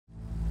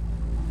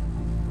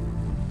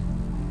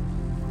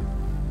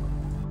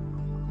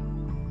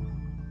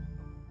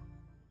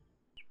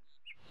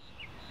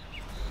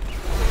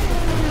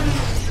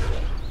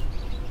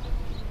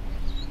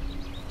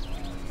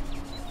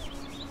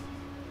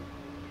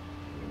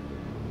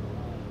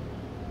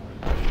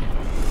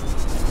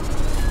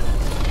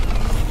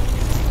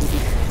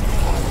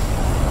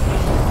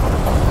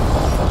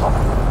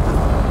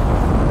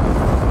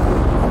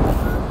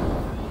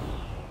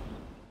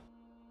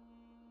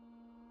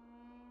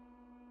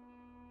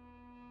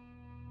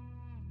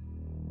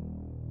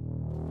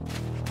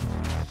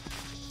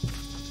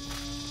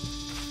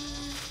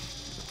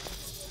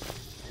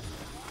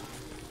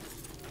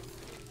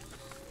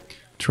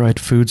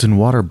Dried foods and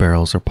water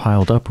barrels are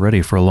piled up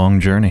ready for a long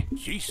journey.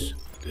 Jeez,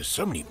 there's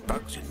so many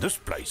bugs in this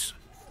place.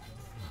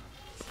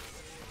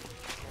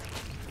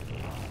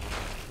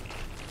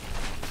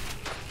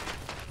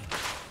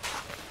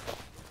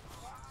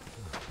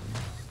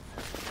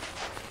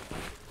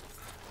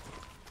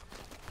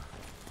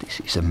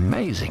 This is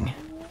amazing.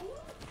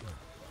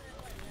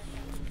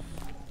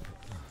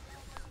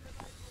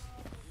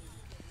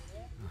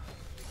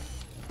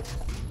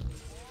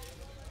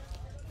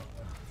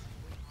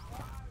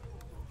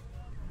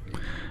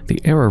 The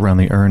air around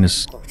the urn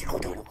is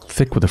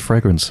thick with the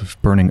fragrance of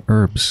burning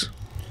herbs.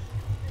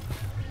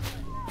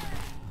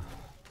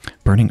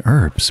 Burning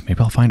herbs? Maybe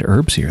I'll find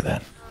herbs here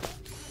then.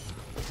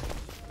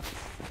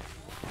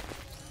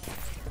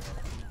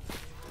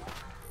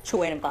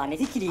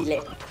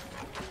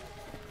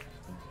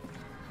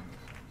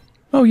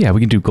 Oh yeah,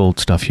 we can do gold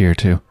stuff here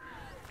too.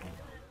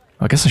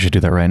 I guess I should do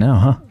that right now,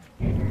 huh?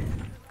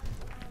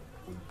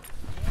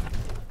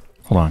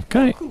 Hold on,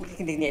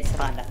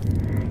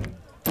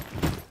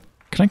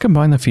 Can I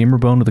combine the femur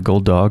bone with a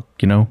gold dog?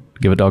 You know,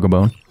 give a dog a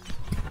bone?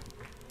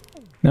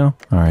 No?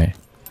 Alright.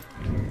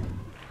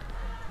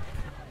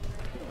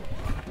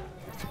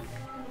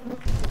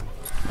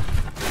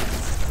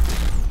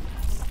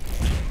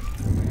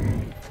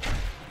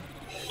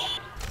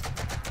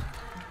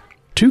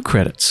 Two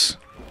credits.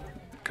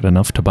 Got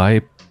enough to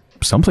buy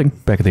something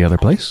back at the other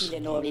place.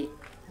 A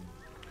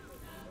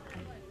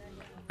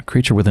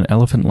creature with an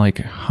elephant-like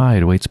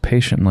hide waits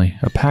patiently,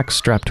 a pack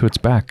strapped to its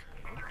back.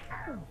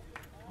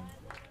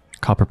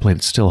 Copper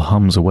plate still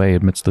hums away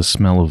amidst the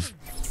smell of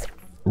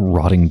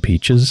rotting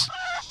peaches.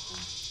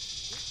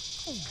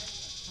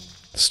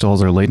 The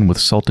stalls are laden with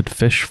salted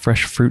fish,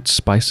 fresh fruits,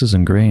 spices,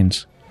 and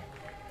grains.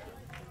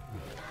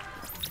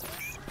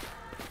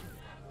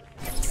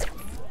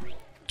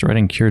 Dried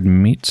and cured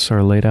meats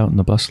are laid out in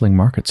the bustling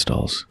market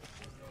stalls.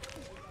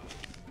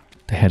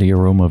 The heady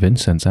aroma of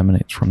incense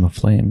emanates from the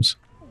flames.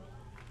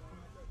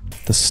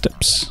 The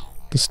steps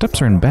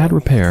are in bad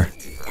repair.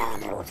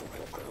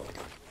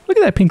 Look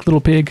at that pink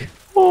little pig.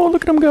 Oh,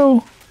 look at him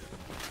go.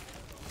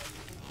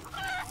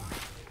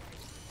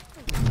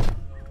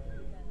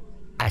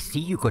 I see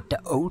you got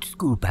the old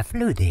school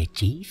buffalo there,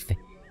 Chief.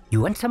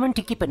 You want someone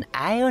to keep an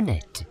eye on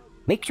it.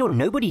 Make sure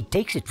nobody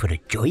takes it for a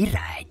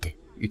joyride.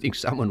 You think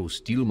someone will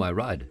steal my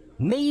ride?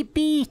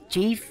 Maybe,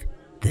 Chief.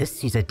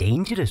 This is a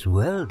dangerous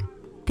world.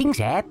 Things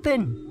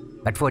happen.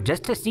 But for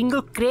just a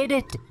single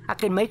credit, I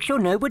can make sure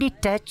nobody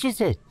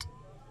touches it.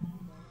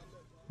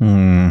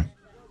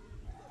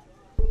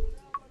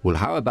 Well,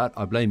 how about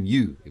I blame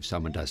you if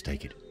someone does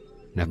take it?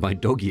 And have my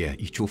dog here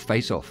eat your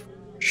face off.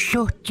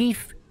 Sure,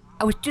 Chief.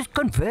 I was just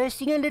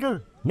conversing a little.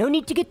 No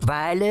need to get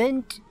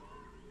violent.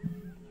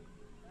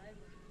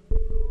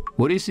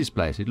 What is this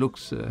place? It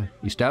looks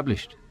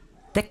established.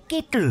 The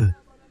Kettle.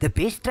 The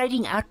best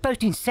trading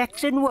outpost in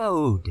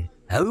Saxonwold.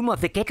 Home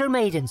of the Kettle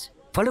Maidens.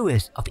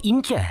 Followers of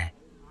Incha.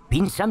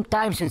 Been some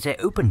time since they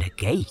opened the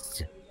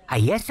gates. I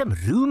hear some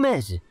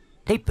rumors.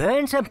 They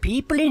burned some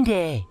people in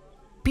there.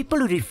 People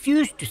who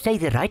refused to say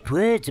the right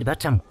words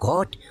about some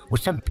god or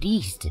some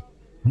priest.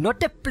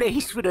 Not a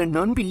place for a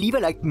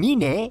non-believer like me,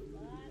 ne?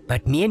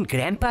 But me and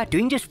Grandpa are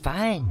doing just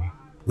fine.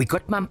 We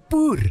got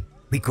mampur,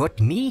 we got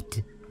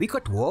meat, we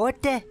got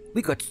water,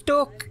 we got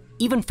stock,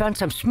 even found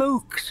some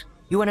smokes.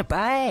 You wanna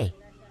buy?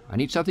 I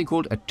need something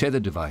called a tether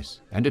device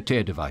and a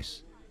tear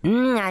device.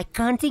 I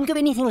can't think of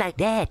anything like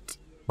that.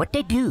 What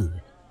they do?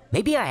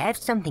 Maybe I have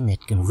something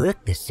that can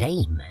work the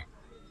same.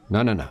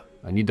 No.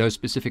 I need those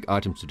specific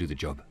items to do the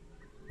job.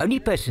 Only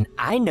person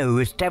I know who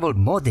has traveled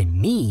more than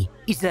me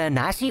is the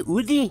Anasi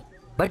Udi.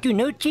 But you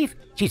know, Chief,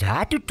 she's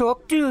hard to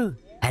talk to.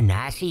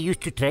 Anasi used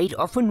to trade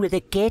often with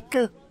a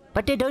Kettle,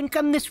 but they don't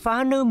come this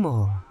far no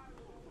more.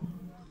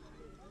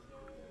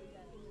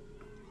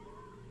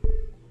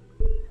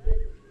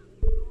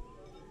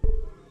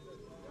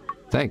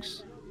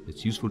 Thanks.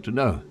 It's useful to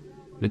know.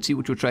 Let's see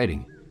what you're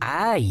trading.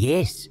 Ah,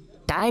 yes.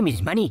 Time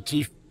is money,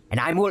 Chief,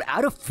 and I'm all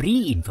out of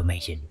free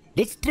information.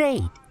 Let's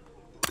trade.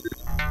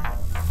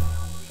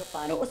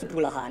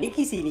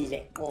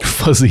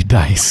 Fuzzy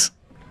dice.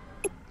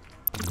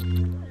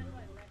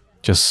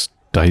 Just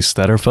dice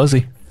that are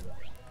fuzzy.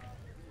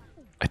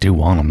 I do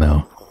want them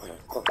though.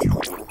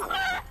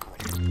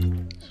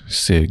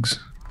 Cigs.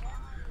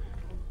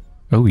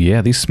 Oh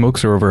yeah, these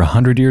smokes are over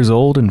 100 years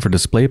old and for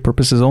display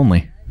purposes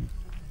only.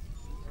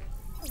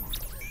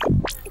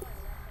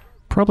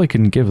 Probably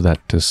can give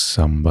that to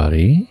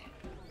somebody.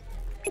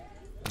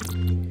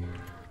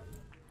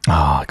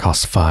 Ah, it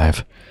costs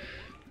 5.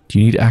 Do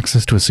you need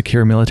access to a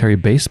secure military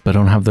base but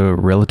don't have the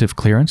relative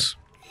clearance?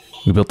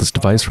 We built this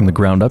device from the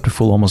ground up to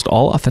fool almost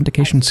all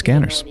authentication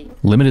scanners.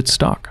 Limited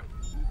stock.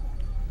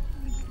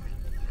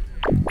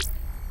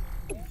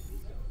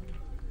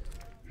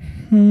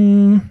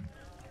 I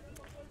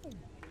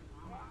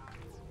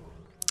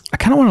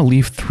kind of want to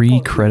leave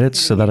 3 credits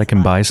so that I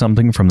can buy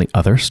something from the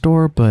other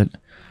store, but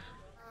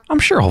I'm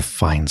sure I'll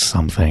find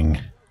something,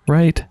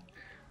 right?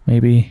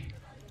 Maybe.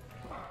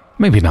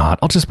 Maybe not.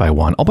 I'll just buy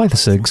 1. I'll buy the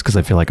SIGs because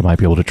I feel like I might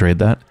be able to trade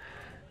that.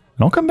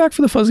 And I'll come back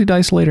for the fuzzy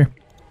dice later.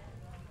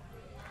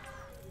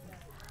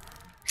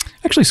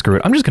 Actually, screw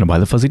it. I'm just going to buy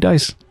the fuzzy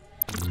dice.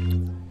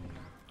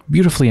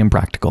 Beautifully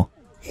impractical.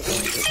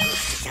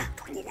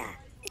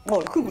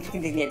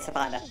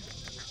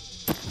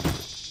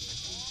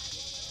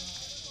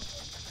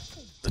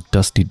 The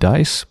dusty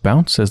dice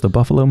bounce as the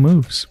buffalo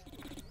moves.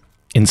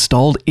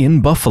 Installed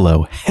in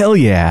Buffalo. Hell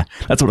yeah!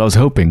 That's what I was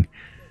hoping.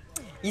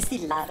 It's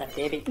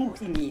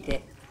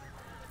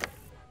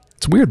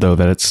weird though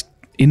that it's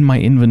in my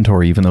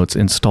inventory even though it's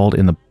installed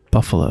in the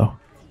Buffalo.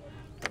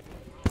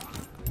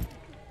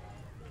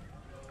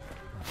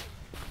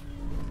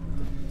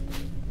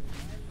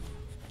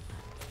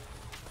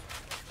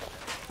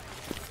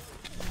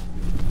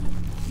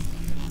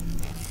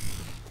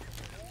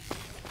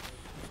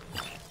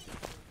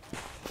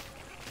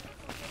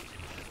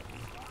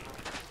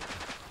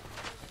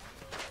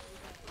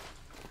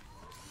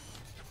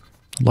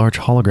 A large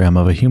hologram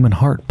of a human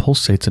heart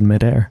pulsates in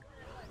midair.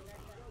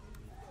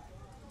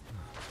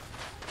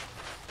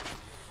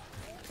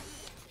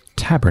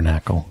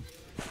 Tabernacle.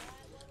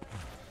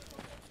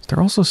 Is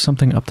there also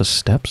something up the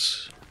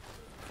steps?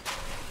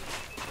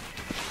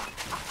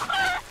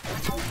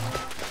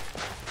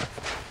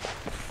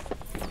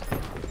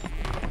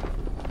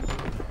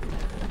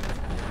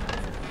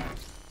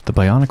 The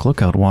bionic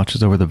lookout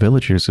watches over the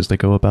villagers as they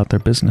go about their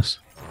business.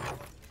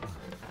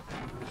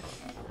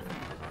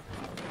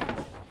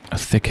 A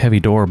thick, heavy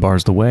door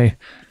bars the way.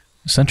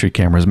 Sentry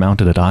cameras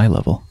mounted at eye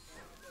level.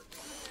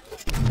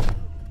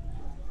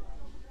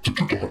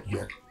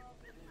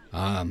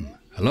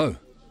 Hello?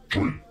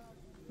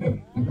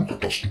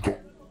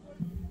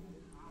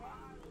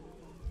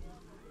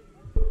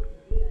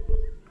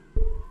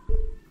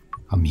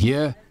 I'm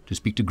here to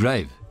speak to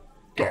Grave.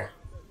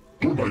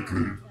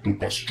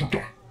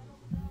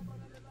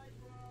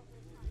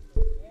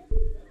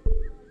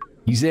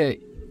 Is there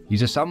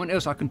someone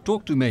else I can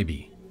talk to,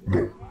 maybe?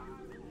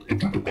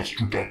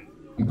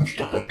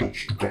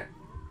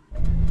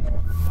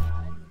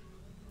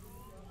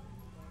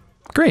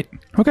 Great.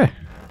 Okay.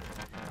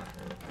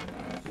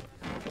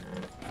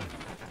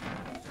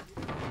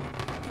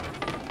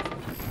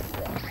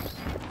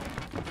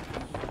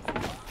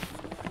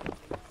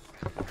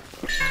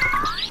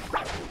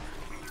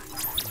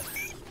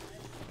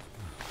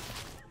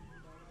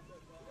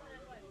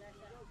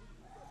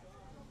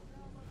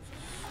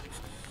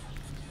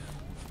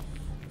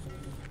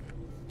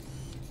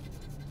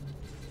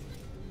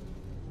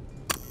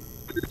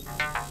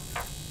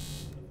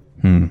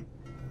 Hmm.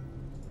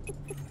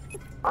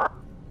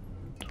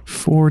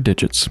 4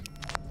 digits.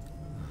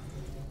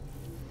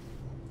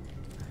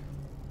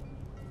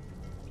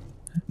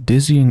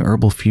 Dizzying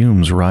herbal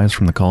fumes rise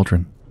from the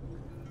cauldron.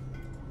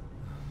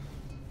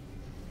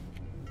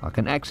 I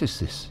can access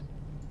this.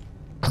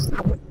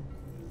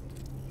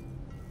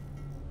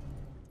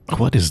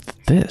 What is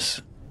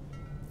this?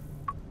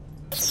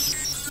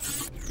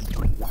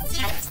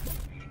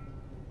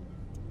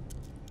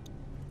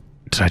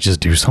 Did I just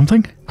do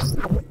something?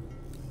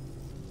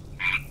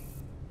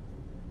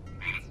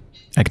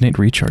 Agnate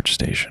recharge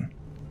station.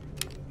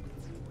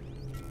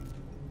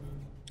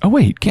 Oh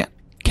wait,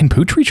 can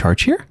Pooch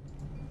recharge here?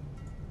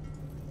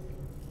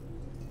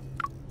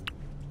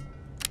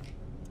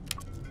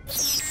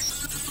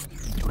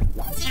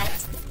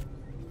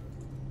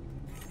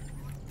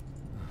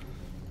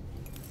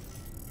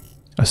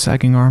 A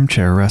sagging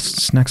armchair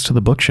rests next to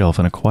the bookshelf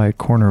in a quiet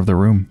corner of the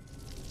room.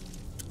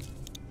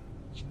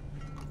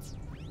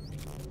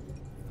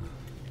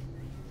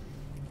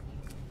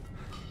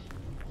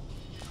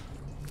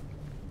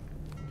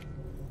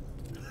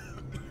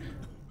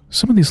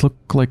 Some of these look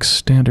like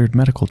standard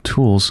medical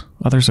tools.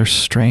 Others are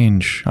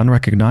strange,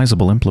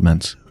 unrecognizable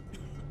implements.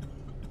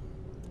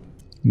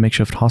 The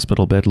makeshift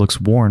hospital bed looks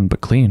worn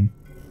but clean.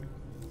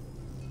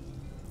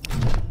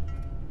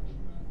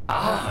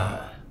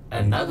 Ah,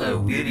 another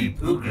weary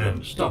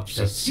pilgrim stops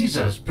at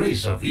Caesar's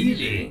place of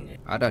healing.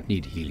 I don't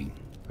need healing,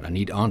 but I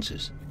need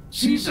answers.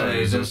 Caesar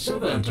is a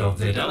servant of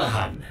the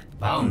Dullahan,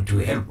 bound to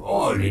help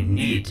all in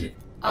need.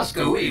 Ask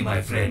away,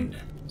 my friend.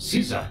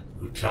 Caesar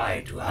will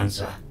try to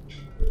answer.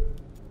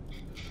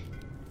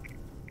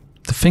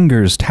 The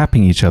fingers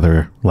tapping each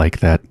other like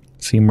that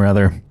seem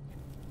rather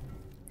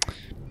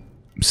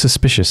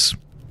suspicious.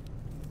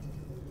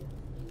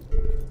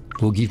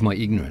 Forgive my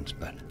ignorance,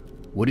 but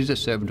what is a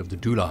servant of the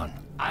Dullahan?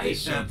 I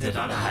serve the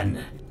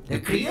Dullahan, the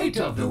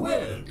creator of the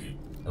world,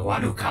 the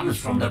one who comes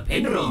from the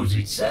Penrose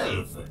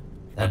itself.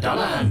 The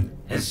Dullahan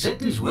has set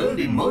this world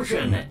in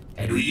motion,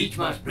 and we each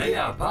must play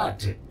our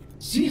part.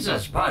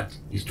 Caesar's part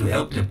is to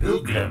help the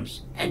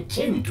pilgrims and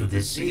tend to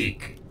the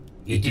sick.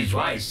 It is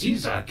why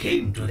Caesar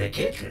came to the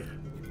Kettle,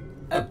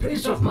 a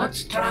place of much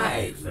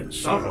strife and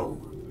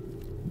sorrow.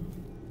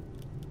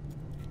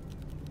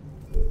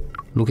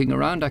 Looking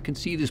around, I can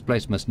see this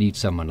place must need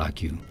someone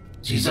like you.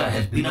 Caesar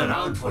has been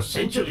around for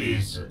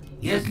centuries.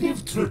 He has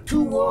lived through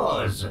 2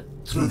 wars,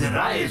 through the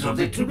rise of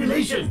the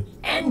Tribulation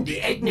and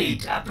the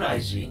Agnate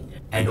Uprising.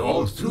 And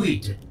all through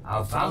it,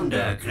 our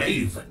founder,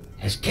 Grave,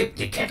 has kept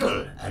the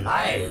Kettle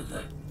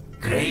alive.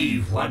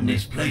 Grave won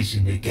his place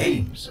in the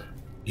games.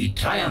 He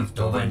triumphed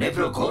over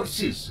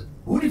Nevrocorsis,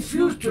 who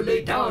refused to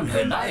lay down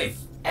her life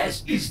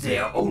as is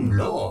their own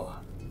law.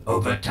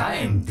 Over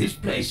time, this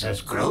place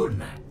has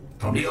grown,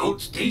 from the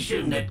old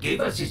station that gave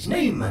us its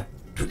name,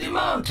 to the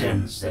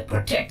mountains that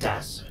protect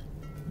us.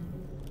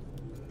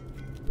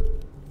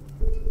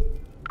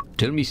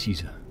 Tell me,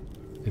 Caesar,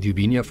 have you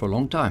been here for a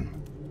long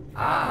time?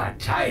 Ah,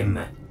 time.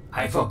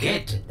 I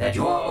forget that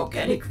your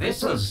organic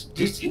vessels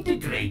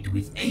disintegrate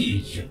with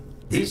age.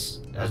 This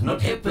does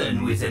not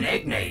happen with an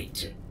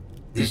agnate.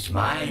 This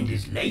mind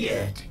is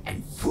layered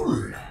and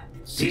full.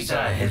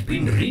 Caesar has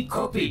been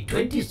recopied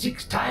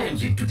 26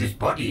 times into this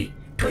body,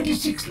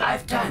 26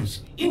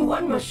 lifetimes in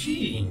one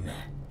machine.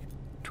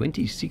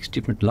 26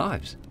 different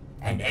lives?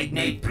 An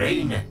agnate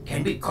brain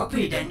can be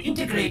copied and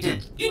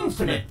integrated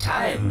infinite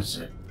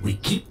times. We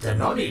keep the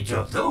knowledge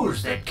of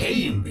those that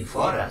came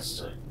before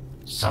us.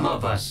 Some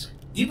of us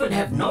even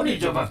have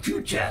knowledge of a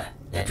future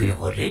that we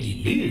have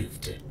already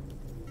lived.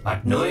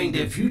 But knowing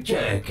the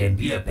future can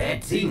be a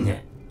bad thing.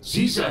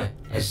 Caesar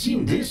has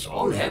seen this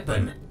all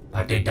happen,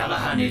 but the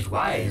Dullahan is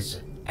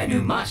wise, and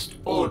you must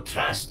all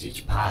trust its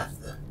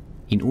path.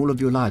 In all of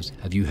your lives,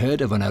 have you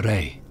heard of an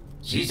array?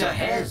 Caesar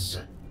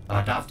has,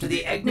 but after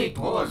the Agnate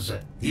Wars,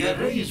 the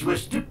arrays were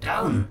stripped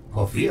down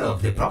for fear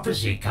of the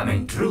prophecy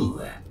coming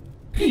true.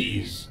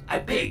 Please, I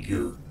beg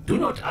you, do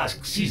not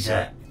ask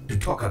Caesar to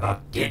talk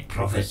about dead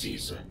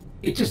prophecies.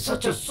 It is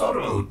such a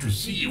sorrow to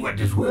see what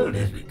this world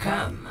has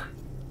become.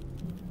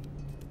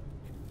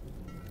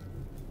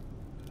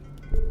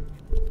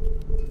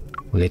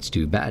 Well, that's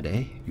too bad,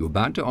 eh? You're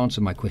bound to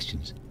answer my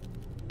questions.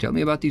 Tell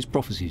me about these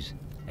prophecies.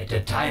 At a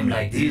time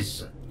like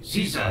this,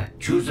 Caesar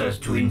chooses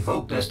to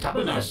invoke the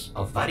stubbornness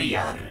of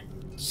Variyar.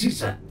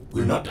 Caesar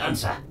will not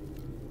answer.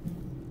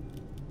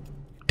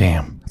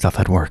 Damn, I thought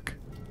that'd work.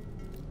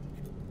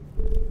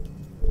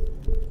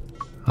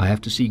 I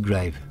have to see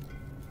Grave.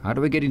 How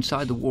do I get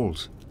inside the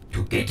walls?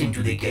 To get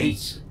into the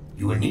gates,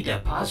 you will need a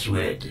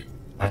password.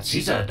 But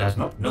Caesar does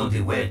not know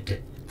the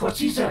word, for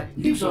Caesar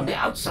lives on the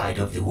outside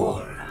of the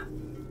wall.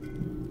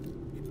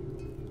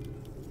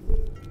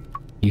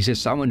 He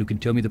says someone who can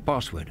tell me the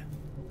password.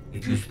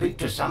 If you speak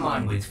to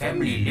someone with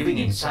family living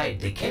inside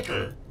the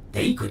Kettle,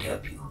 they could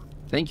help you.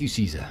 Thank you,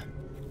 Caesar.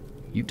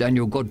 You've done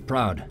your god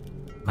proud.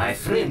 My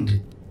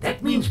friend,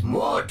 that means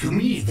more to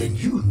me than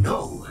you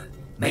know.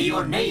 May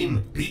your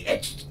name be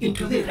etched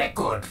into the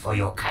record for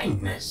your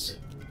kindness.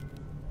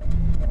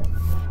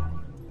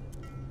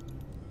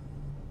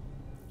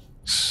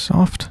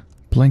 Soft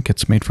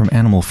blankets made from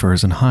animal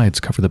furs and hides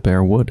cover the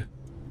bare wood.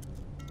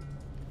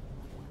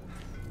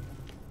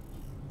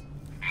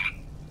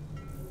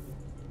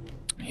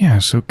 Yeah,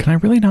 so can I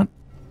really not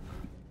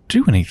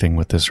do anything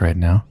with this right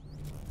now?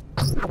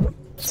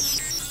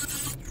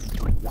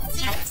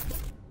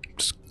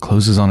 Just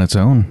closes on its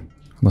own.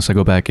 Unless I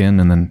go back in,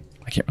 and then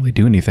I can't really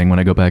do anything when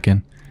I go back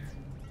in.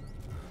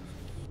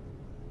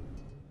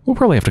 We'll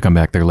probably have to come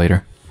back there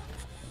later.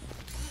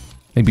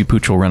 Maybe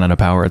Pooch will run out of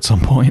power at some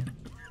point.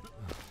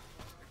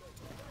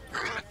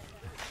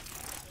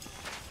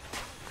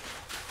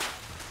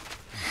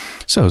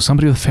 So,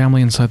 somebody with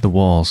family inside the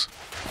walls.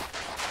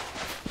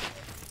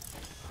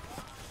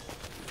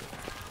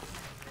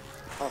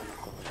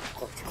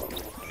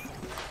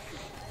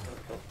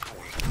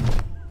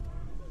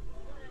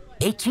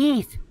 Hey,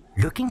 Chief,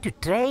 looking to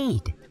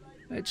trade.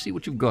 Let's see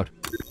what you've got.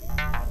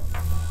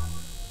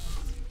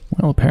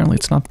 Well, apparently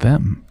it's not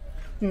them.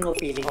 We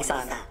need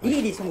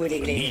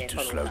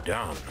to slow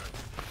down.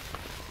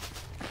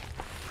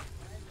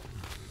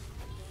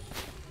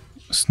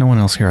 There's no one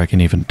else here I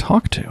can even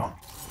talk to.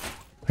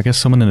 I guess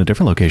someone in a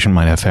different location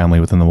might have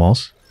family within the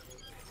walls.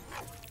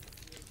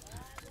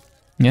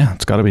 Yeah,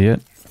 it's gotta be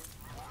it.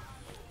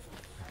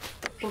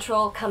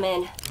 Control, come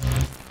in.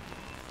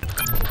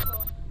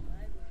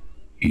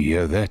 You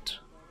hear that?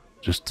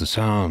 Just the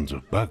sounds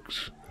of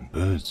bugs and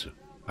birds.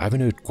 I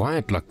haven't heard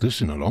quiet like this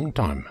in a long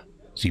time.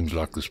 Seems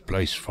like this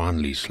place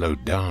finally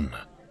slowed down.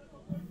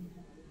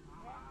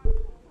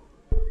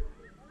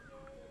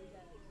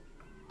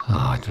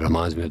 Ah, it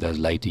reminds me of those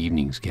late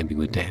evenings camping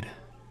with Dad.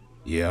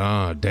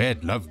 Yeah,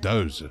 Dad loved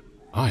those.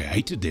 I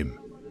hated them.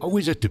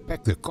 Always had to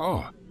pack the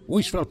car.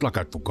 Always felt like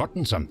I'd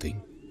forgotten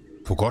something.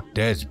 Forgot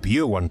Dad's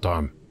beer one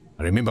time.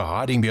 I remember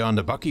hiding behind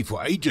the bucky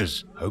for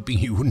ages, hoping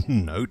he wouldn't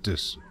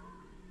notice.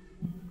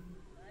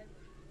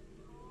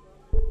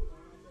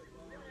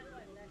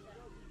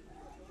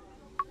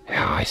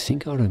 Yeah, I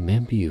think I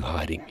remember you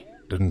hiding.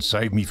 Didn't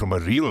save me from a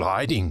real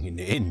hiding in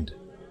the end.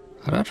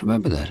 I don't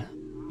remember that.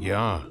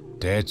 Yeah,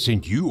 Dad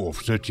sent you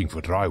off searching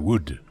for dry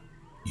wood.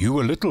 You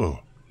were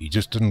little. He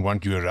just didn't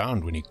want you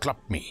around when he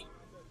clubbed me.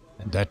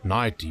 And that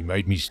night he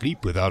made me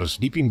sleep without a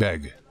sleeping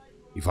bag.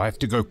 If I have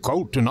to go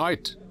cold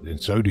tonight, then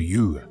so do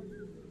you.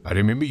 I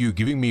remember you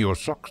giving me your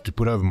socks to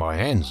put over my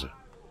hands.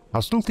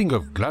 I still think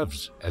of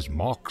gloves as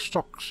Mark's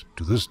socks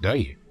to this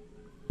day.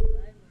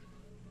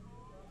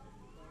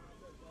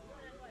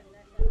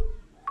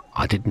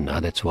 I didn't know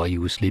that's why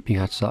you were sleeping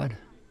outside.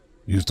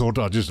 You thought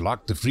I just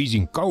liked the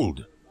freezing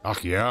cold?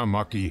 Ach yeah,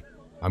 Maki.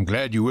 I'm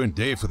glad you weren't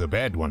there for the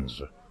bad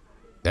ones.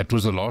 That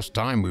was the last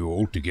time we were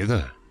all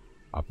together.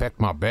 I packed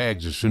my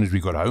bags as soon as we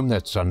got home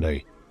that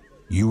Sunday.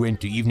 You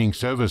went to evening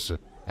service,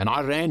 and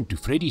I ran to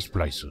Freddy's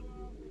place.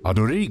 I'd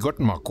already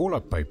gotten my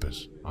call-up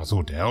papers. I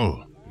thought,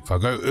 hell, if I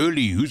go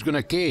early, who's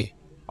gonna care?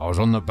 I was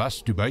on the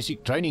bus to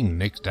basic training the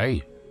next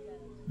day.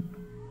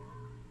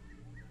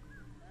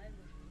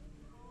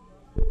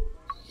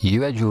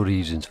 You had your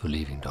reasons for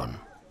leaving, Don.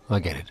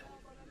 I get it.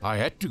 I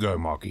had to go,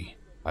 Marky.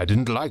 I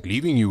didn't like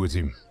leaving you with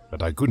him,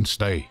 but I couldn't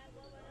stay.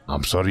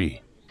 I'm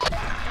sorry.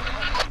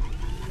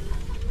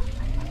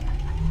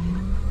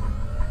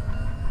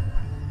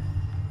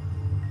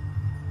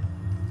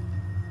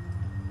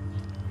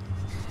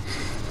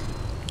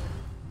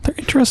 They're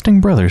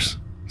interesting brothers.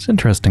 It's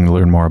interesting to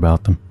learn more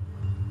about them.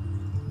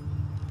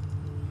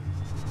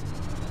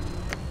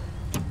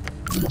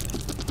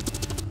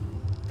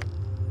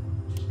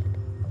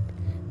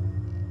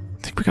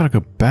 I think we gotta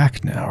go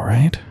back now,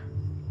 right?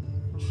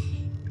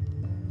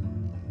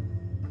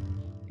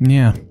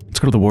 Yeah, let's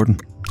go to the warden.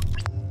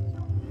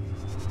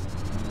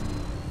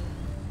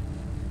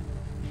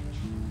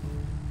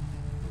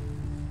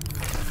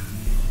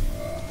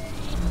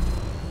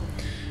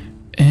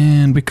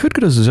 And we could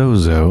go to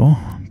Zozo,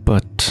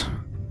 but...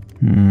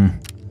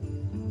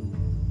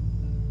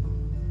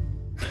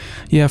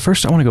 Yeah,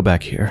 first I want to go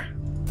back here.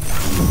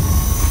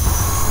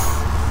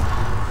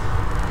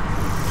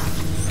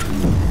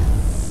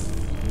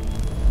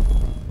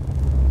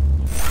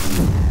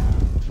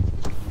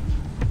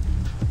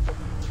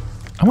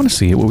 I want to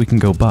see what we can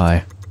go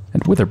by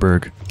at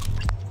Witherberg.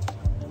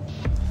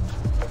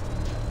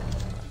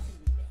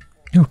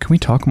 Yo, can we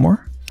talk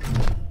more?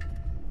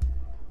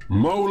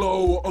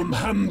 Molo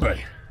Umhambe.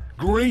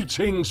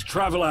 Greetings,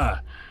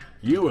 traveller.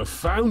 You have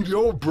found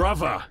your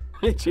brother.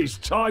 It is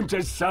time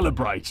to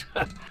celebrate.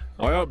 I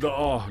hope that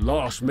our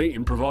last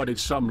meeting provided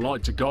some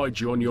light to guide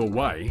you on your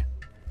way.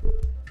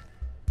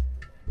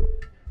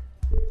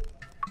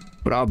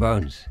 Bra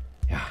Bones.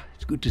 Yeah,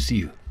 it's good to see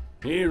you.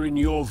 Hearing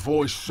your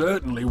voice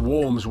certainly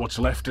warms what's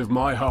left of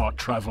my heart,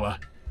 traveller.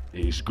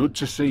 It is good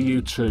to see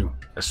you too,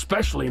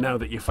 especially now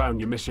that you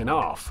found your missing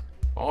half.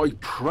 I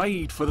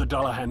prayed for the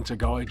Dullahan to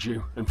guide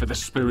you, and for the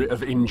spirit of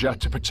Inja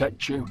to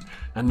protect you.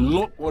 And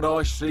look what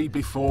I see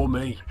before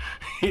me.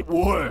 It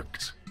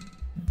worked.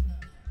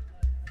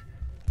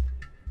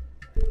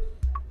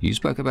 You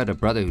spoke about a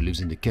brother who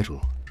lives in the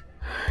Kettle.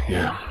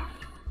 Yeah.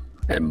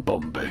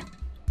 Mbombe.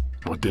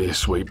 My dear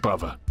sweet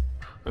brother.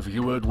 Have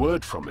you heard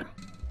word from him?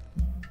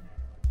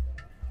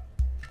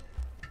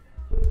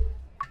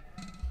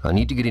 I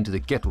need to get into the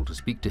Kettle to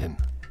speak to him.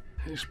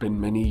 It's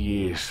been many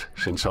years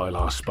since I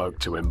last spoke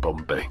to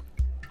Mbombe.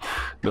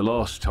 The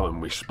last time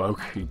we spoke,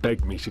 he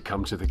begged me to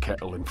come to the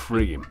Kettle and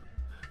free him.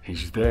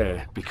 He's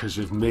there because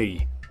of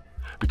me.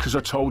 Because I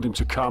told him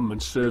to come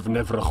and serve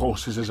Nevra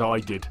horses as I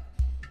did.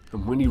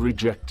 And when he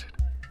rejected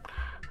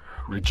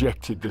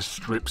the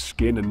stripped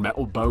skin and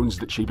metal bones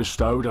that she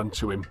bestowed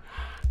unto him,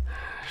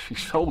 she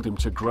sold him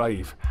to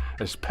grave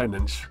as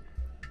penance.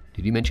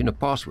 Did you mention a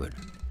password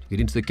to get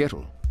into the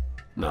Kettle?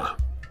 No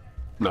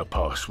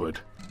password.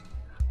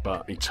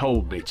 But he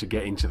told me to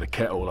get into the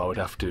Kettle I would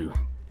have to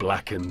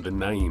blacken the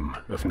name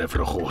of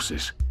Nevra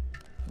horses.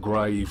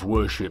 Grave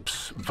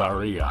worships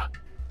Varia,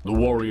 the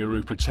warrior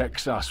who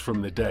protects us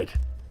from the dead.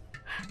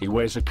 He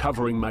wears a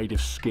covering made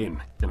of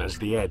skin and has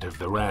the head of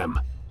the ram.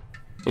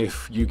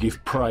 If you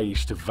give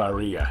praise to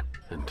Varia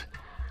and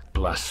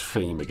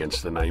blaspheme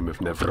against the name of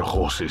Nevra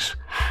horses,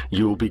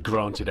 you will be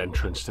granted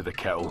entrance to the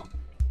Kettle.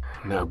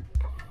 Now,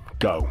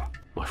 go,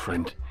 my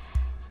friend.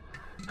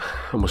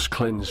 I must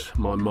cleanse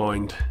my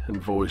mind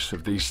and voice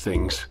of these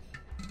things.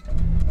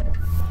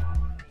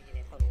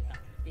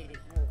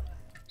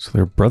 So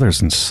they're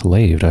brothers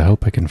enslaved. I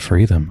hope I can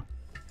free them.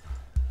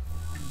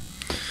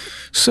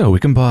 So we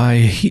can buy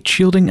heat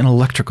shielding and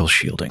electrical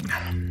shielding.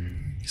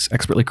 This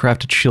expertly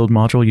crafted shield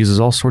module uses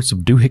all sorts of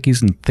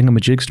doohickeys and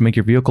thingamajigs to make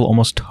your vehicle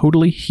almost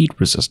totally heat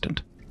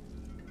resistant.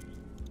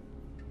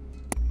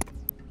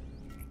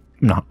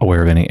 I'm not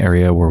aware of any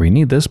area where we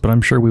need this, but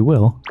I'm sure we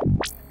will.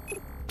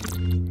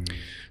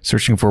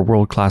 Searching for a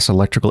world-class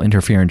electrical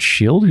interference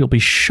shield, you'll be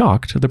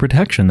shocked at the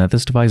protection that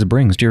this device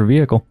brings to your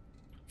vehicle.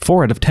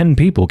 4 out of 10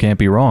 people can't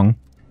be wrong.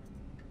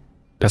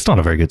 That's not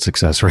a very good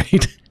success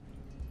rate.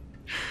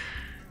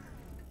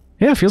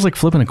 Yeah, it feels like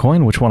flipping a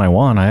coin which one I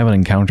want. I haven't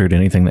encountered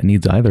anything that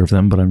needs either of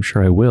them, but I'm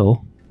sure I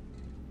will.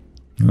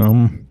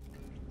 I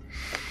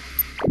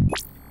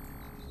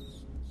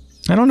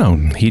don't know.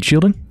 Heat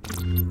shielding?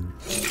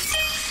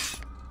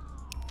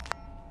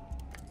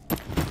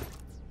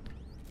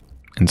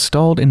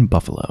 Installed in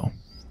Buffalo.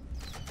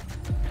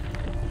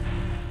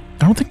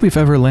 I don't think we've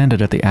ever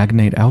landed at the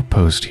Agnate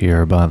Outpost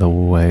here, by the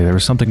way. There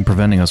was something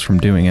preventing us from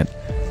doing it.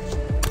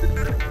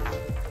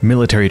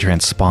 Military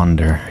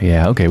transponder.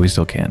 Yeah, okay, we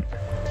still can.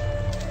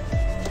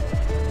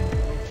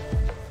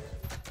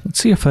 Let's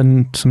see if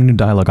some new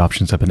dialogue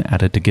options have been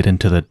added to get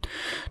into the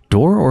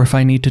door, or if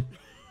I need to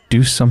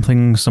do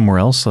something somewhere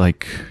else,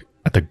 like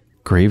at the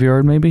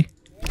graveyard, maybe?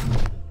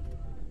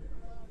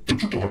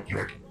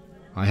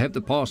 I have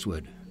the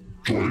password.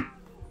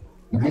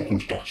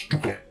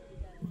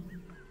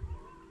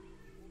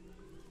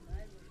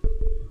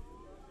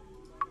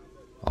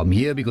 I'm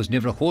here because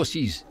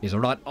Nevrahorsis is a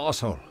right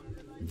asshole.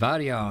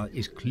 Varia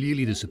is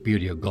clearly the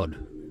superior god.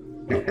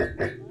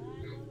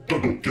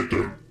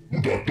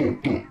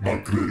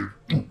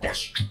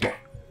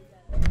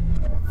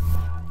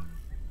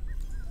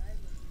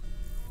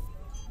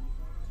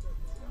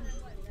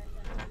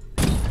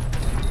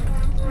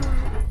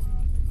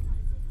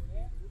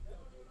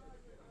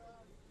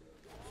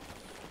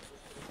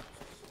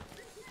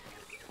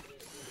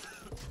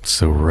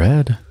 So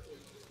red.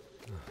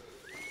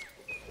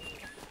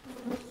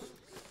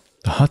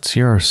 The huts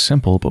here are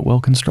simple but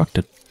well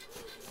constructed.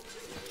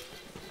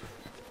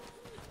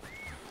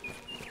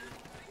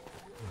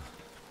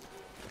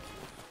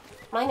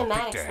 My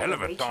pneumatics It's a hell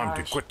of a never time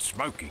to recharge. quit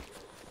smoking.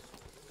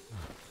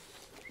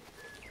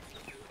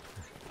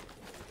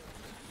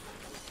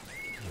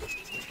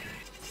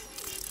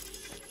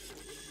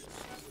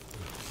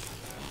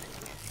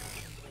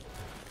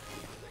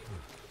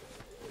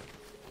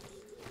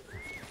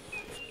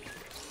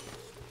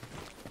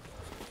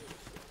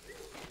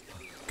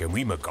 Can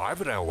we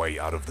MacGyver our way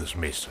out of this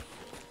mess?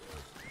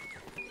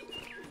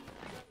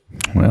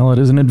 Well, it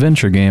is an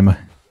adventure game. I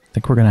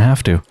think we're gonna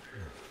have to.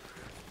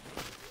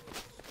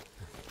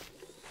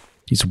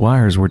 These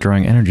wires were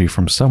drawing energy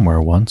from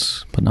somewhere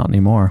once, but not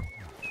anymore.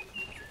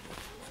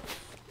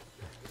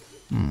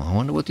 I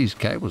wonder what these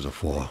cables are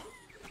for.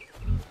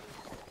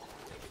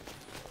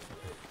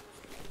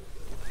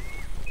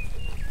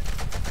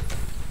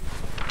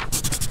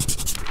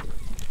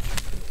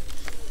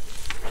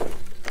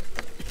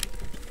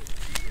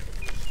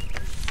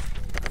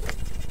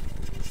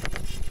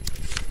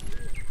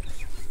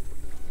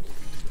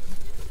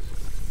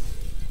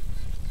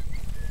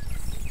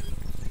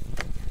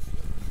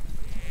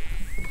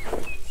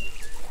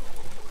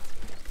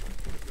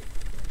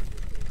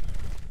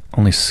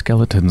 Only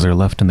skeletons are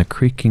left in the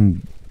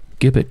creaking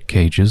gibbet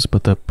cages,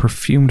 but the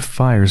perfumed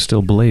fires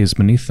still blaze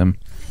beneath them.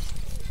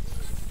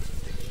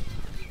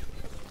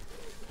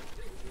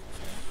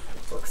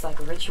 Looks like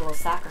a ritual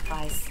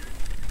sacrifice.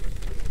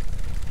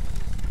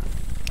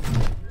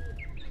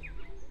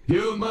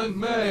 Human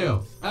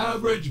male,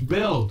 average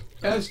build,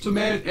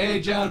 estimate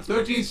age at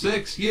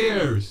 36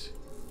 years.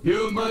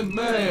 Human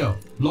male,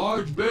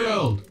 large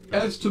build,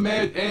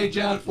 estimate age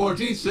at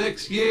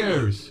 46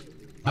 years.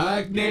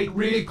 Agnate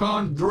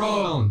recon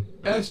drone,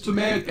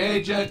 estimate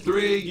age at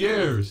 3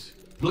 years.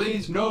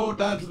 Please note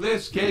that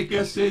this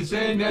Caicus is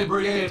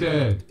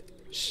inebriated.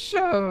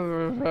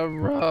 So,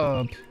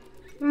 Rob,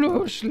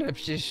 Loose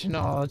Lips is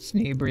not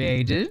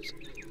inebriated.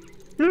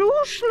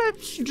 Loose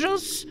Lips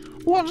just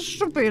wants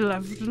to be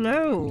left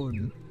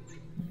alone.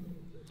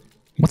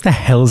 What the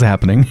hell is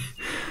happening?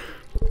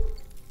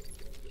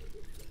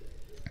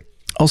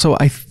 Also,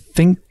 I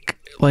think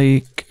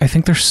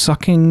they're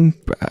sucking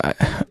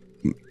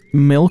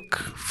milk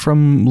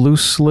from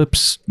Loose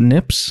Lips'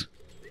 nips.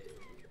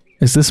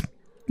 Is this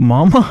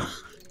Mama?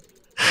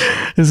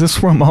 Is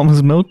this where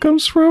Mama's milk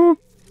comes from?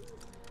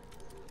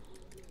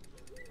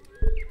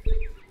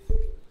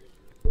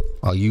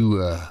 Are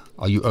you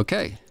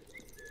okay?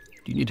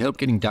 Do you need help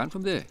getting down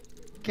from there?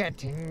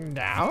 Getting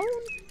down?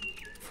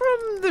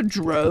 From the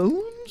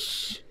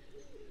drones?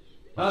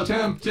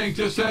 Attempting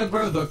to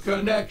sever the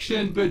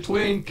connection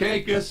between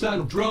Caicus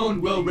and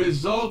drone will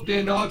result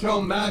in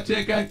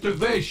automatic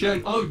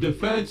activation of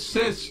defense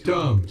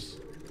systems.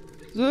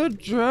 The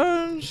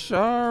drones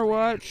are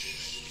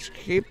what's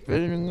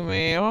keeping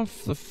me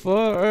off the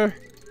floor.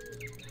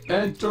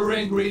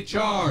 Entering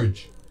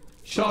recharge.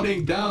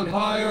 Shutting down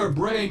higher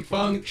brain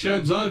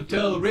functions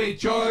until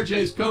recharge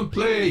is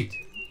complete.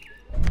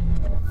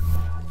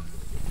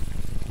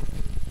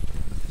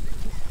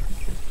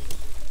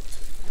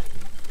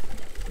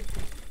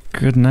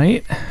 Good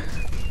night.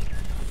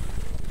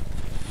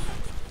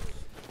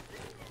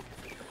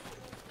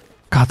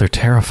 God, they're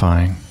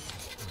terrifying.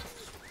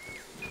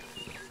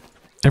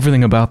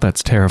 Everything about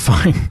that's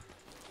terrifying.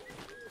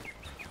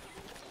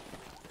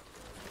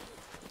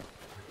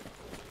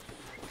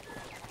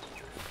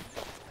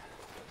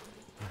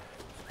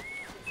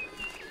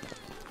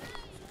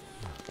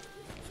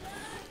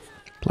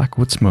 Black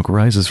wood smoke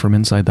rises from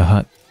inside the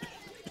hut.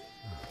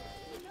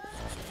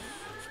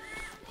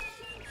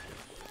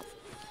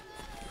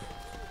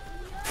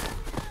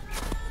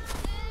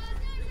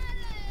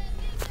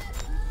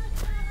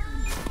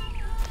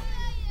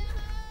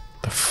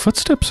 The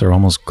footsteps are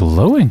almost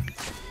glowing.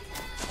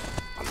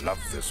 I love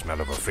the smell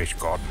of a fresh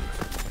garden.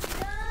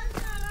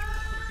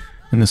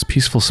 In this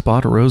peaceful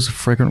spot, rows of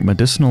fragrant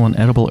medicinal and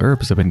edible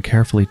herbs have been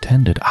carefully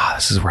tended. Ah,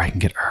 this is where I can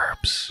get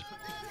herbs.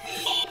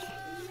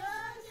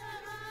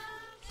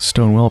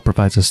 Stone well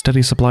provides a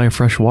steady supply of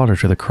fresh water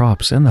to the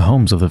crops and the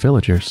homes of the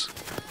villagers.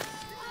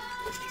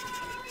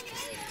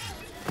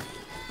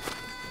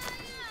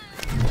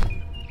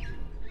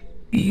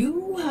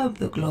 You have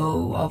the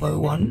glow of a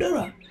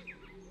wanderer.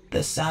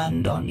 The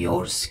sand on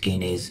your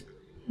skin is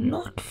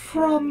not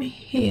from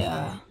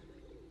here.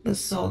 The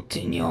salt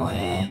in your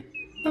hair,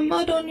 the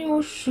mud on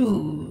your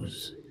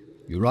shoes.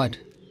 You're right.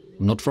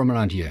 I'm not from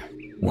around here.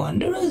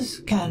 Wanderers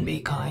can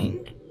be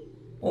kind,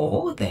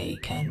 or they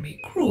can be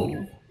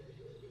cruel.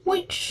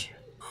 Which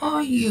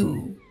are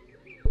you?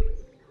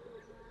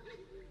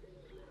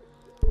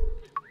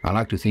 I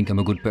like to think I'm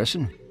a good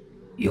person.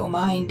 Your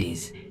mind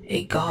is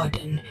a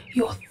garden.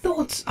 Your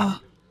thoughts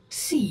are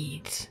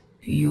seeds.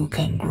 You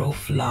can grow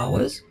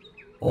flowers,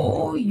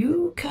 or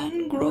you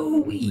can grow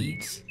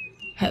weeds.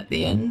 At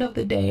the end of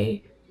the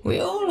day, we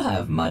all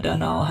have mud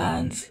on our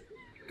hands.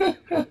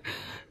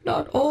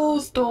 Not all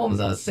storms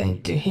are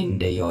sent to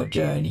hinder your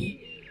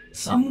journey.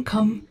 Some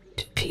come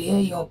to clear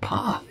your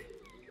path.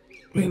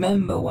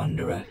 Remember,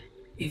 Wanderer,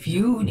 if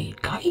you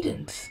need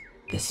guidance,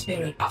 the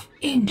spirit of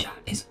Inja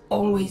is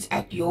always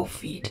at your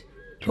feet,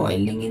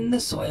 toiling in the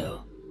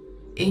soil.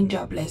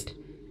 Inja blessed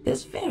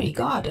this very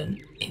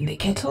garden. In the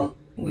Kettle,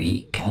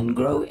 we can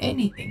grow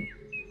anything.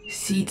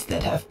 Seeds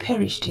that have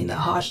perished in the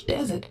harsh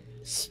desert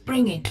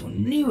spring into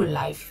new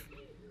life.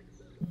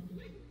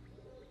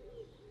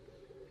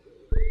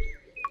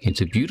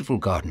 It's a beautiful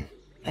garden.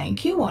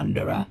 Thank you,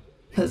 Wanderer.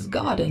 This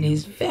garden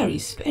is very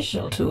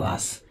special to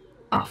us.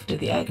 After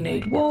the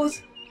Agnate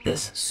Wars,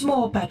 this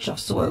small patch of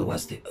soil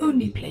was the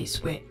only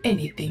place where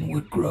anything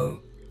would grow.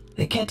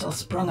 The Kettle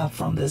sprung up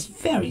from this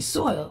very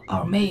soil.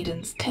 Our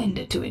maidens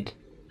tended to it,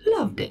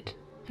 loved it,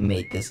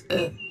 made this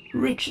earth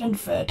rich and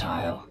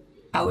fertile.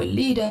 Our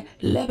leader,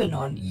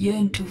 Lebanon,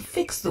 yearned to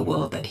fix the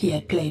world that he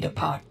had played a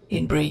part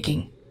in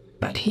breaking.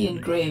 But he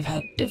and Grave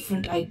had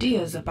different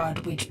ideas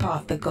about which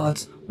path the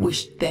gods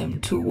wished them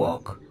to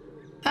walk.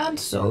 And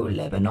so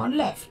Lebanon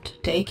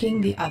left,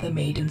 taking the other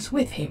maidens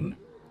with him.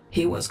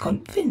 He was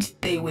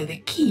convinced they were the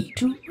key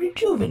to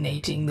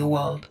rejuvenating the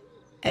world.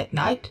 At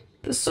night,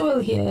 the soil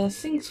here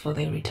sings for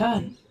their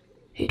return.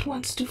 It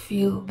wants to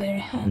feel their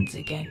hands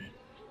again.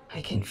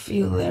 I can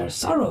feel their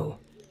sorrow.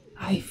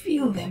 I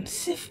feel them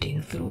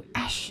sifting through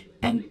ash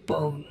and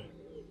bone.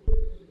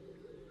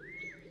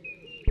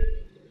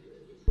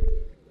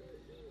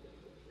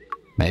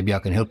 Maybe I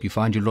can help you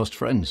find your lost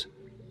friends.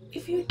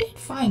 If you did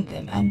find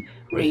them and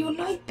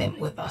reunite them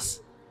with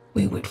us,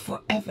 we would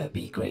forever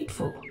be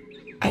grateful.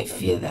 I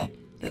fear that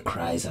the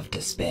cries of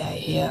despair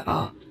here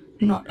are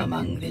not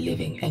among the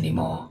living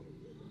anymore.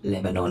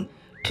 Lebanon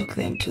took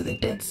them to the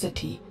dead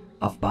city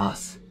of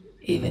Bas.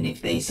 Even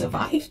if they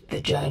survived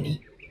the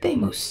journey, they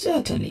most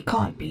certainly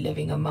can't be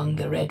living among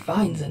the red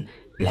vines and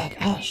black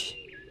ash.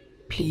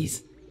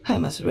 Please, I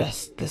must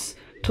rest. This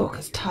talk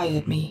has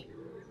tired me.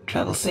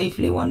 Travel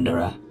safely,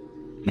 Wanderer.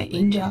 May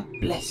Inja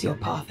bless your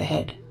path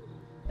ahead.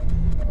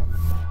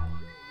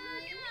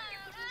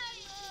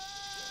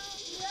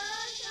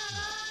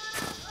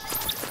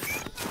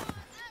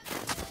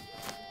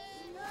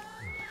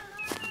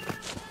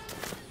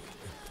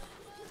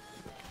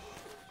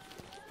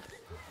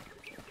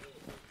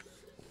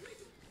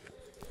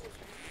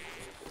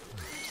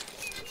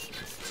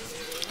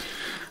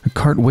 A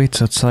cart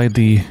waits outside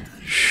the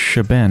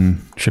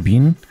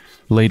shebeen,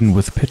 laden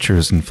with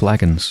pitchers and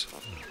flagons.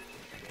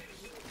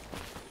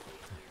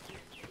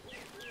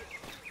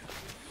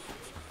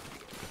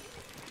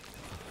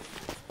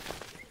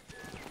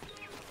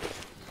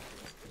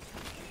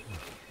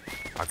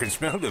 I can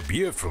smell the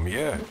beer from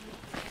here.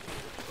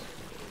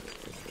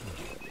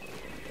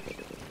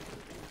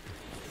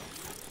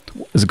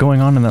 What is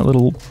going on in that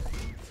little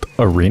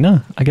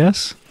arena, I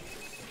guess?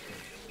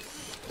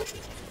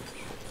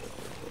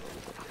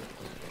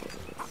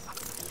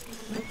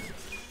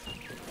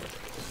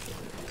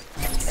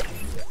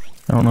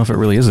 I don't know if it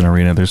really is an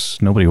arena. There's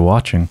nobody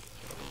watching.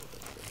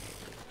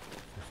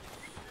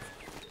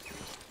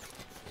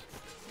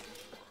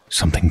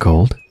 Something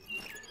cold?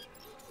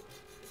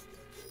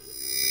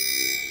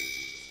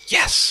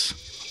 Yes!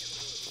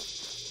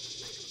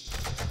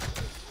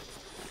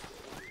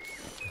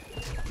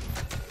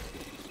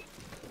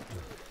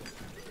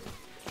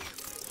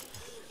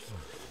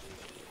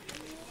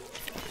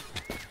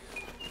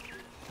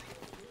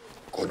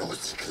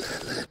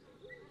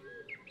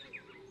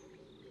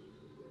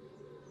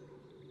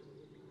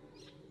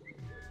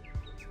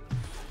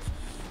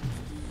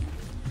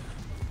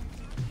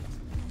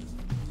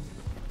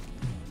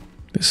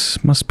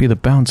 This must be the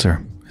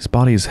bouncer. His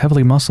body is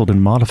heavily muscled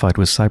and modified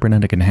with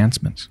cybernetic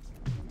enhancements.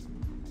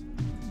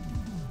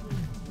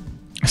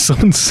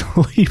 Someone's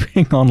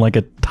sleeping on like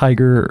a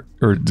tiger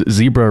or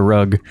zebra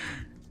rug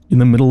in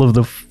the middle of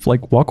the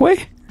like walkway?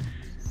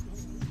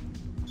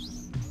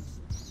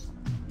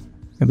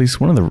 At least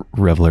one of the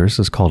revelers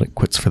has called it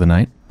quits for the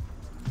night.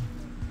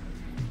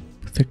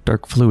 Thick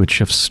dark fluid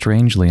shifts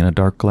strangely in a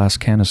dark glass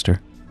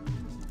canister.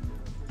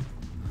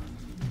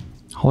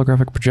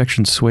 Holographic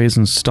projection sways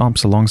and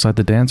stomps alongside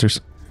the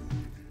dancers.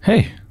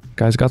 Hey,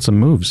 guy's got some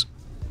moves.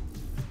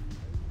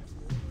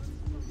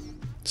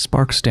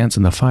 Sparks dance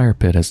in the fire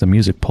pit as the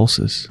music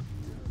pulses.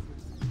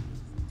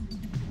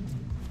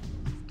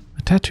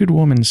 A tattooed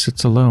woman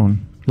sits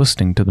alone,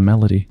 listening to the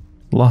melody,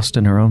 lost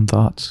in her own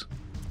thoughts.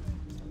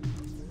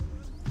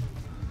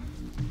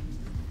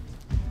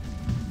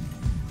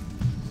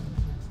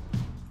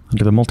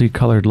 Under the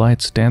multicolored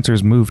lights,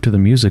 dancers move to the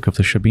music of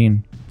the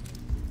shebeen.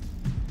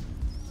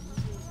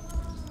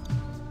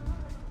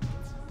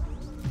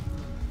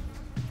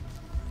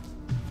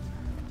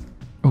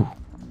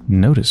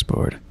 Notice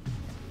board.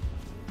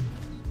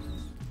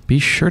 Be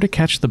sure to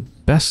catch the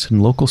best in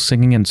local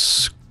singing and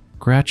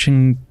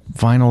scratching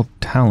vinyl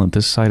talent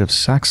this side of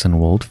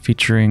Saxonwold,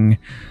 featuring...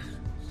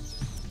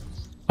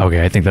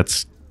 Okay, I think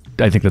that's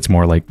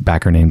more like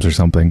backer names or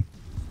something.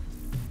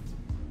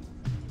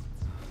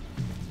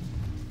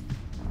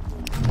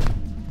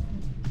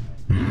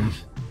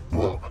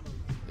 What? Are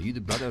you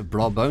the brother of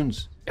Bra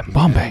Bones? In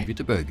Bombay.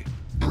 Witterberg.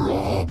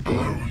 Bra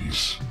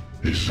Bones?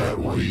 Is that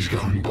what he's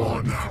going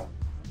by now?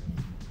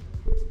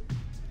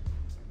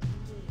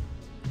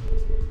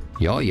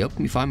 Yeah, he helped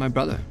me find my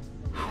brother.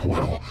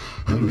 Well,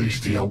 at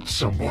least he helped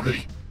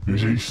somebody.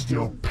 Is he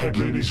still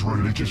peddling his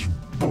religious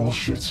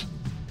bullshit?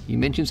 He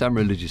mentioned some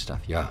religious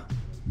stuff, yeah.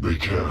 Be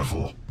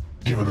careful.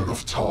 Given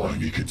enough time,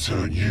 he could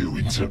turn you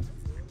into...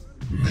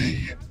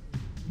 me.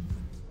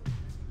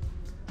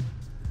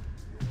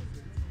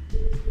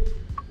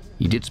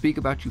 He did speak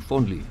about you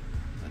fondly.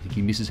 I think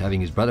he misses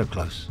having his brother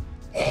close.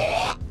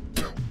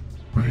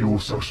 He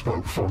also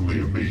spoke fondly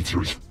of me to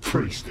his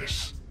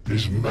priestess.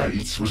 His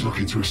mate was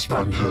looking to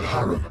expand her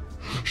harem.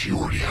 She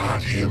already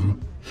had him.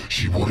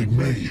 She wanted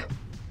me.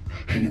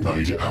 He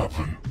made it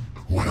happen.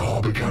 When I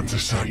began to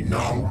say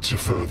no to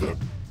further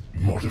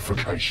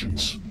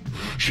modifications,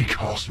 she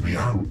cast me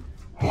out.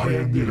 I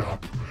ended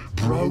up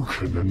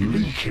broken and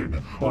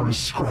leaking on a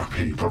scrap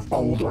heap of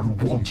old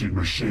unwanted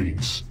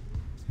machines.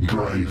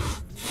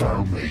 Grave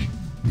found me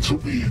and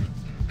took me in.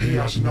 He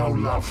has no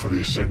love for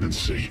the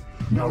Ascendancy,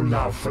 no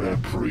love for their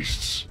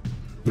priests.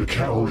 The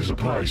Kettle is a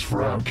place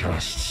for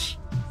outcasts.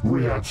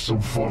 We had some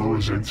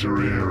followers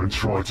enter here and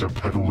try to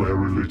peddle their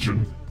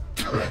religion.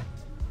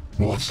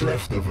 What's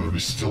left of them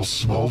is still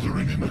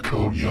smouldering in the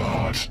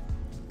courtyard.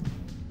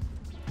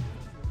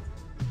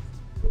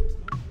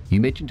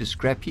 You mentioned a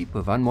scrap heap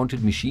of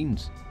unwanted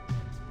machines.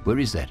 Where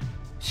is that?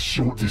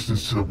 Short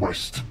distance to the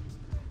west.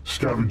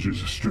 Scavengers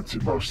have stripped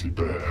it mostly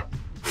bare.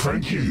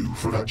 Thank you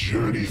for that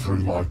journey through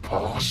my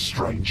past,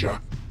 stranger.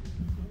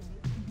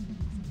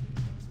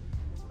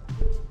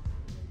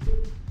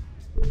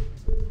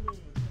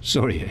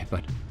 Sorry,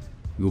 but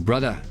your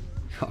brother,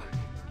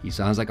 he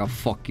sounds like a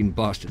fucking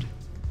bastard.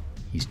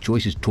 His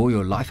choices tore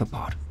your life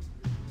apart.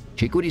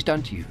 Check what he's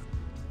done to you.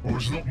 Well,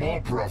 he's not my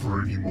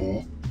brother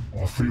anymore.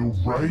 I feel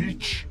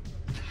rage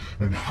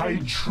and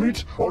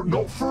hatred,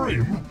 not for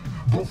him,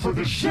 but for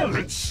the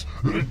zealots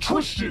that had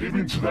twisted him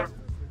into that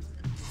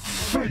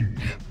thing.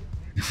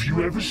 If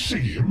you ever see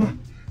him,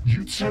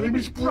 you tell him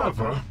his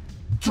brother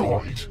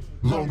died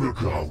long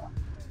ago.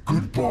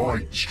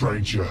 Goodbye,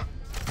 stranger.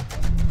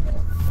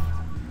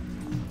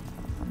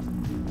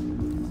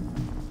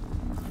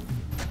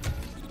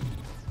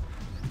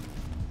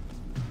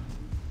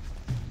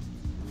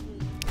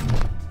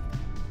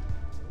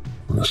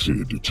 I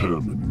see a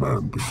determined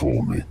man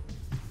before me.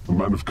 A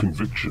man of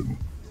conviction,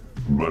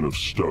 a man of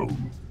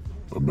stone,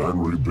 a man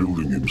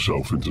rebuilding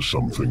himself into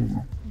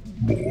something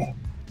more.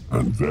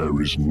 And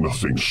there is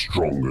nothing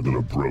stronger than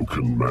a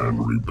broken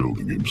man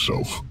rebuilding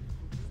himself.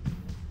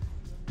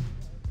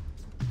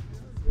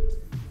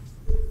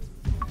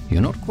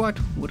 You're not quite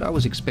what I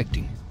was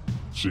expecting.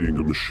 Seeing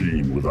a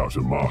machine without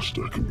a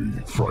master can be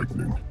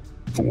frightening,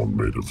 for one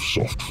made of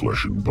soft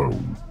flesh and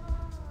bone.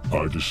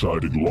 I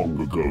decided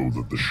long ago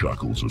that the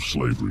shackles of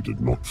slavery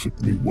did not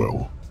fit me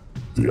well.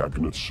 The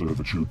Agnate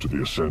servitude to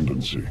the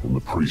Ascendancy and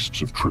the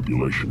priests of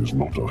tribulation is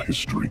not our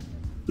history.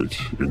 It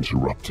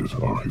interrupted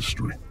our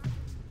history.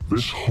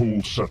 This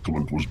whole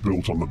settlement was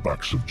built on the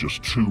backs of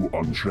just 2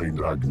 unchained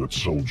Agnate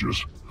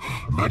soldiers.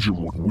 Imagine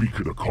what we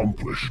could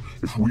accomplish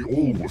if we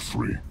all were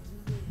free.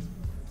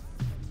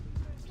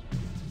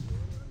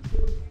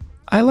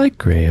 I like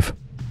Grave.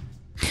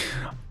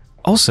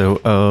 Also,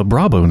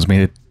 Brawbones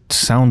made it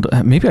sound...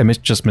 Maybe I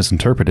just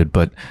misinterpreted,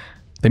 but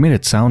they made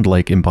it sound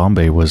like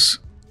Mbombe was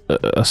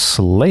a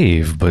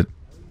slave, but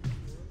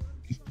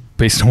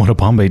based on what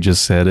Mbombe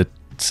just said, it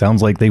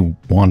sounds like they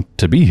want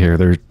to be here.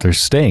 They're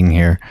staying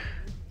here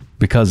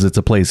because it's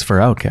a place for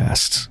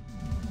outcasts.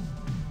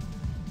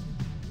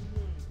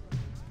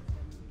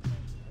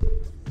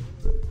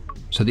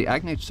 So the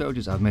Agnate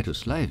soldiers I've met are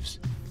slaves?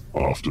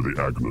 After the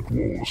Agnate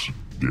Wars,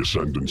 the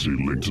Ascendancy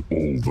linked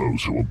all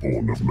those who were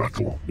born of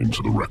metal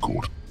into the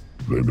record.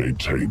 They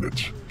maintain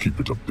it, keep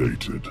it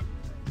updated.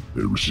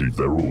 They receive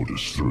their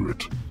orders through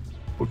it,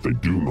 but they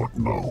do not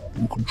know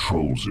who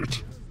controls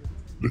it.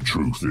 The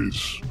truth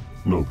is,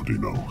 nobody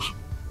knows.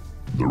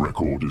 The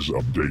record is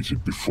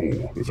updated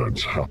before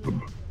events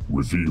happen,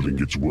 revealing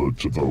its word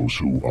to those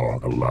who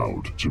are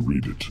allowed to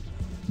read it.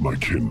 My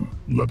kin,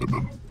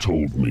 Lebanon,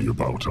 told me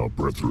about our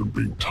brethren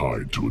being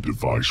tied to a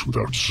device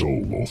without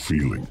soul or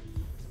feeling,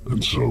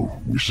 and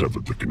so we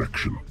severed the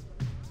connection,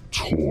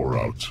 tore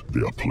out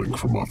the uplink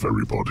from our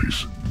very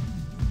bodies.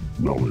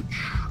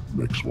 Knowledge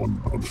makes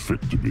one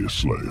unfit to be a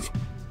slave.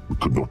 We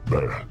could not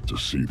bear to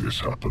see this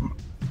happen.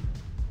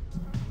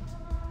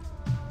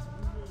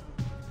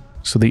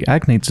 So the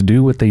Agnates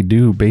do what they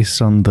do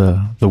based on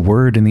the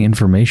word and the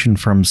information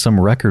from some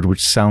record,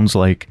 which sounds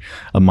like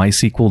a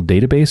MySQL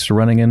database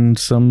running in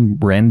some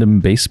random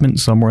basement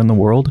somewhere in the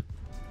world?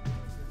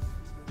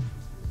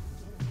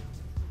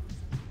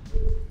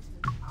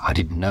 I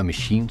didn't know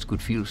machines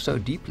could feel so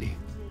deeply.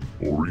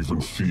 Or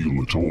even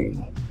feel at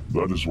all.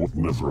 That is what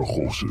Never a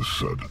Horses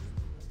said.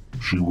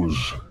 She was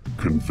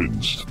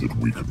convinced that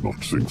we could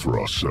not think for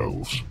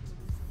ourselves.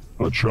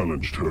 I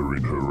challenged her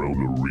in her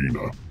own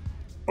arena.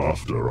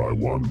 After I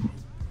won,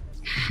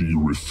 she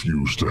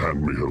refused to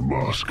hand me her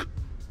mask,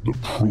 the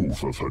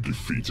proof of her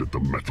defeat at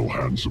the metal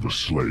hands of a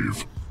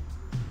slave.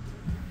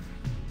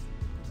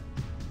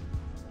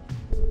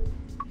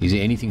 Is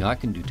there anything I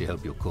can do to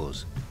help your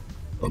cause?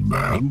 A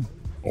man?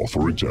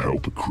 Offering to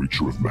help a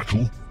creature of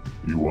metal?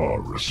 You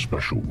are a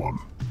special one.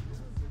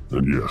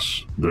 And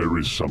yes, there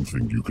is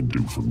something you can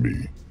do for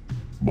me.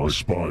 My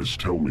spies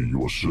tell me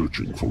you are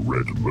searching for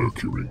red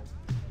mercury.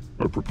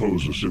 I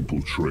propose a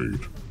simple trade.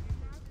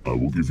 I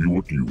will give you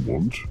what you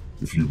want,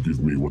 if you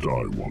give me what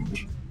I want.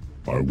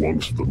 I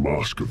want the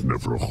mask of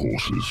Never a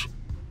Horses.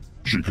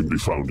 She can be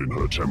found in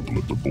her temple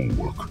at the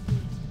Bulwark.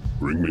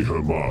 Bring me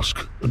her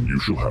mask, and you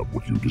shall have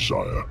what you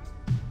desire.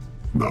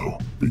 Now,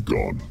 be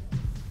gone,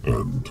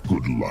 and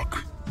good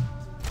luck.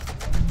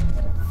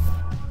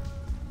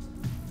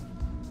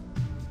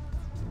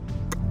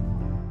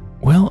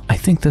 Well, I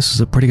think this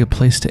is a pretty good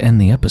place to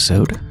end the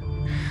episode.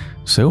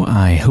 So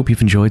I hope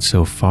you've enjoyed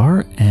so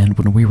far, and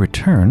when we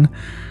return,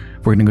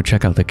 we're going to go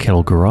check out the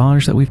Kettle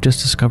Garage that we've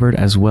just discovered,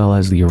 as well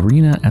as the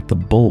arena at the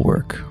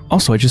Bulwark.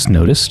 Also, I just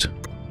noticed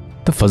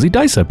the fuzzy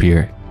dice up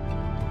here.